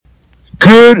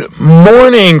Good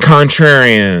morning,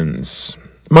 Contrarians.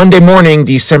 Monday morning,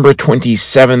 December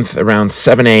 27th, around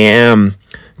 7 a.m.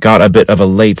 Got a bit of a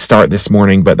late start this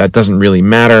morning, but that doesn't really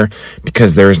matter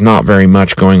because there is not very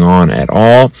much going on at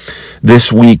all.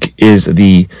 This week is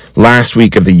the last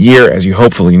week of the year, as you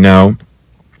hopefully know,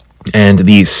 and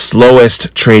the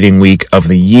slowest trading week of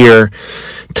the year.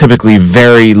 Typically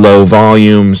very low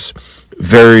volumes,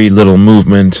 very little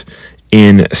movement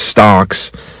in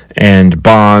stocks and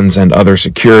bonds and other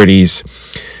securities.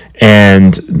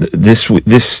 And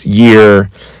this year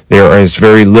there is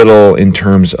very little in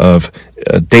terms of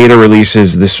data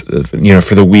releases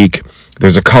for the week.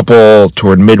 There's a couple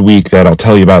toward midweek that I'll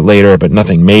tell you about later, but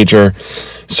nothing major.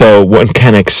 So one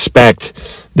can expect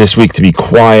this week to be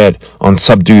quiet on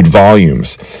subdued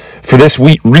volumes. For this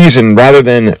reason, rather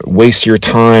than waste your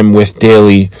time with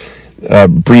daily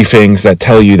briefings that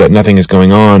tell you that nothing is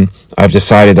going on, I've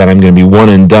decided that I'm going to be one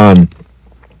and done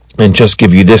and just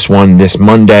give you this one this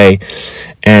Monday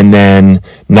and then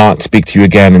not speak to you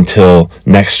again until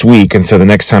next week. And so the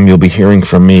next time you'll be hearing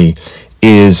from me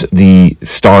is the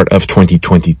start of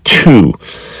 2022,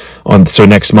 so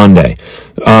next Monday.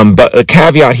 But a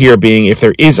caveat here being, if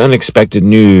there is unexpected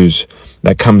news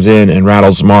that comes in and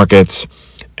rattles markets,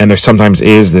 and there sometimes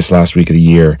is this last week of the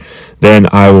year, then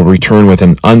I will return with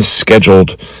an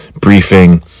unscheduled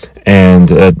briefing and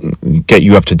get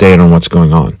you up to date on what's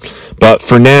going on. But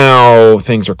for now,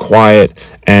 things are quiet,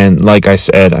 and like I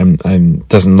said,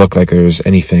 doesn't look like there's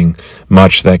anything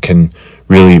much that can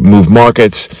really move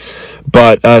markets.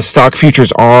 But stock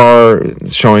futures are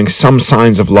showing some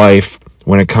signs of life.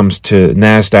 When it comes to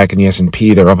NASDAQ and the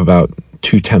S&P, they're up about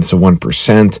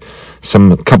 0.2%.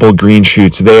 A couple of green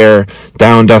shoots there.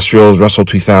 Dow Industrials, Russell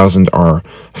 2000 are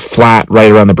flat,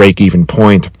 right around the break-even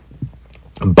point.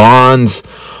 Bonds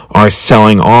are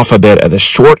selling off a bit at the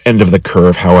short end of the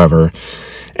curve, however,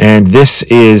 and this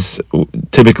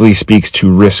typically speaks to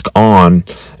risk on,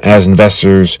 as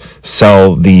investors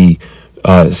sell the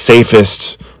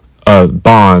safest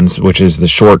bonds, which is the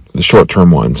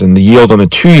short-term ones. And the yield on the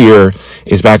 2-year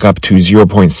is back up to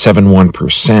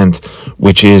 0.71%,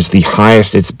 which is the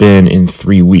highest it's been in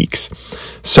 3 weeks.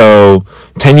 So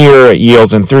 10-year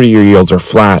yields and 30-year yields are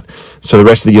flat. So the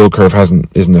rest of the yield curve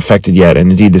isn't affected yet.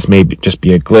 And indeed, this may just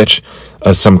be a glitch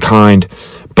of some kind,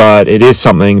 but it is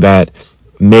something that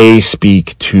may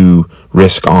speak to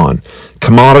risk on.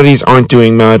 Commodities aren't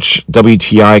doing much.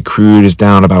 WTI crude is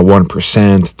down about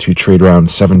 1% to trade around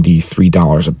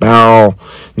 $73 a barrel.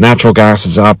 Natural gas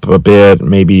is up a bit,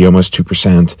 maybe almost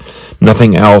 2%.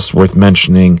 Nothing else worth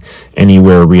mentioning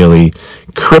anywhere really.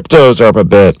 Cryptos are up a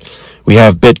bit. We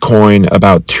have Bitcoin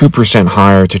about 2%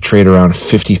 higher to trade around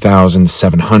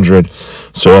 50,700,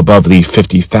 so above the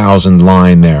 50,000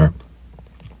 line there.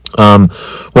 When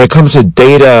it comes to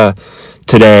data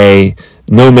today,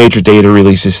 no major data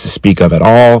releases to speak of at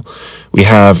all. We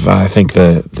have, I think,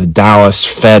 the Dallas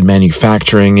Fed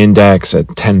Manufacturing Index at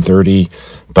 10:30,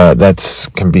 but that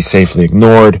can be safely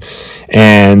ignored.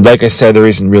 And like I said, there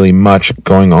isn't really much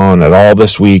going on at all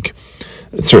this week.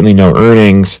 Certainly no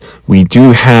earnings. We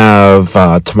do have,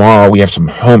 tomorrow, we have some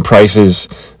home prices,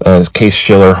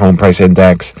 Case-Shiller Home Price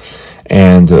Index,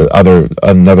 and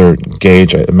another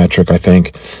gauge, a metric, I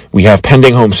think. We have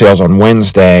pending home sales on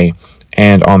Wednesday,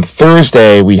 and on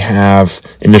Thursday we have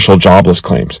initial jobless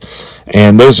claims.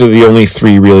 And those are the only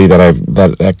three really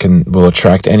that will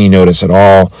attract any notice at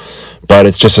all. But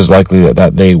it's just as likely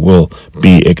that they will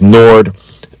be ignored,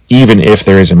 even if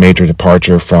there is a major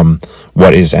departure from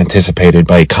what is anticipated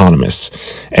by economists.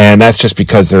 And that's just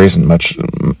because there isn't much,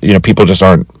 people just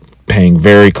aren't paying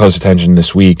very close attention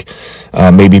this week.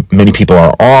 Maybe many people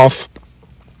are off.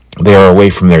 They are away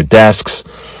from their desks.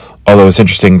 Although it's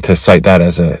interesting to cite that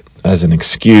as an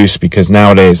excuse, because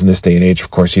nowadays in this day and age,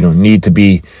 of course, you don't need to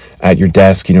be at your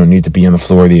desk. You don't need to be on the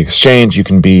floor of the exchange. You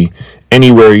can be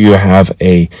anywhere you have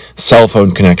a cell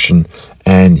phone connection,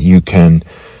 and you can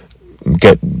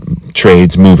get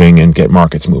trades moving and get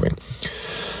markets moving.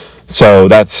 So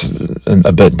that's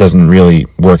a bit, doesn't really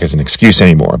work as an excuse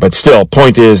anymore. But still,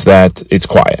 point is that it's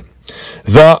quiet.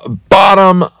 The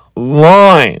bottom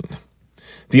line.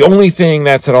 The only thing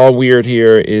that's at all weird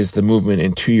here is the movement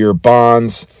in 2-year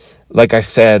bonds. Like I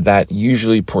said, that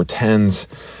usually portends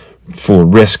for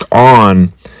risk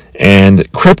on, and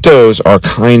cryptos are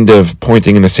kind of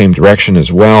pointing in the same direction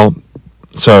as well.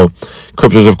 So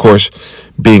cryptos, of course,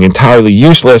 being entirely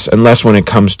useless unless when it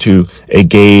comes to a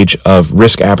gauge of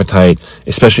risk appetite,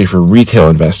 especially for retail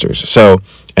investors. So,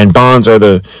 and bonds are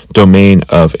the domain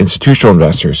of institutional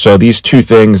investors. So these two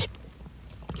things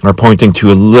are pointing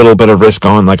to a little bit of risk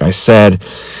on, like I said.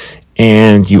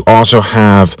 And you also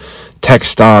have tech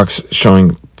stocks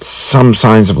showing some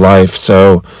signs of life.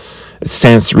 So it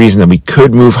stands to reason that we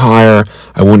could move higher.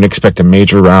 I wouldn't expect a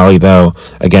major rally, though.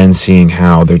 Again, seeing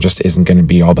how there just isn't going to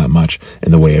be all that much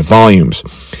in the way of volumes.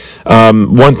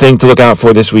 One thing to look out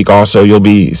for this week also, you'll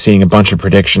be seeing a bunch of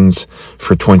predictions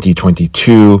for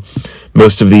 2022.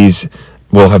 Most of these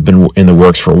will have been in the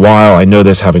works for a while. I know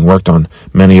this, having worked on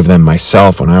many of them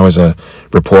myself when I was a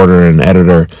reporter and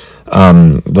editor.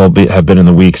 Have been in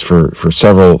the works for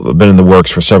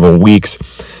several weeks,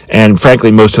 and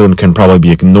frankly, most of them can probably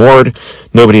be ignored.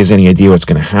 Nobody has any idea what's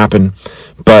going to happen,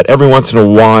 but every once in a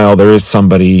while, there is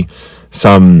somebody,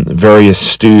 some very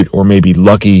astute or maybe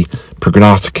lucky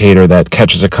prognosticator that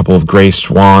catches a couple of gray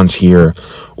swans here,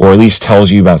 or at least tells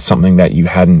you about something that you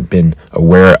hadn't been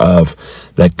aware of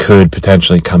that could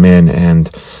potentially come in and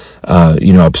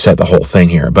upset the whole thing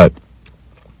here. But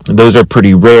those are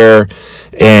pretty rare,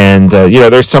 and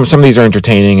there's some of these are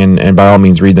entertaining, and by all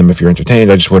means read them if you're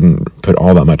entertained. I just wouldn't put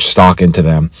all that much stock into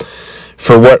them.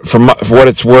 For what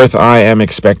it's worth, I am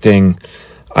expecting.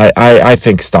 I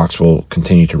think stocks will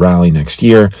continue to rally next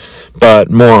year, but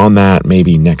more on that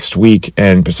maybe next week.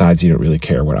 And besides, you don't really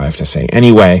care what I have to say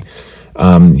anyway.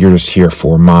 You're just here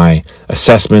for my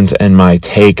assessment and my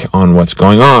take on what's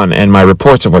going on and my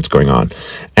reports of what's going on.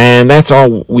 And that's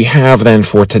all we have then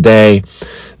for today,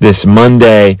 this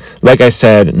Monday. Like I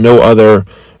said, no other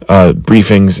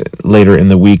briefings later in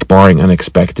the week, barring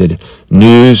unexpected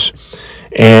news.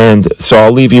 And so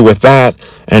I'll leave you with that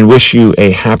and wish you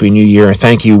a happy new year.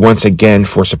 Thank you once again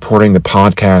for supporting the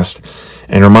podcast,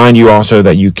 and remind you also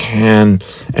that you can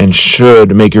and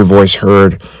should make your voice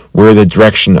heard where the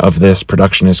direction of this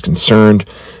production is concerned,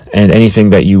 and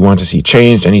anything that you want to see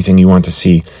changed, anything you want to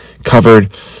see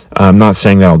covered. I'm not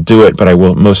saying that I'll do it, but I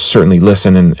will most certainly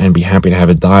listen and be happy to have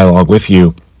a dialogue with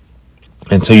you.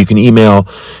 And so you can email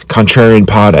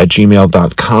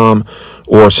contrarianpod@gmail.com,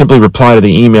 or simply reply to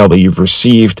the email that you've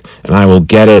received, and I will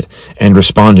get it and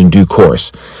respond in due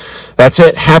course. That's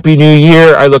it. Happy New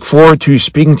Year. I look forward to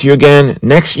speaking to you again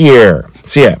next year.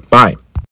 See ya. Bye.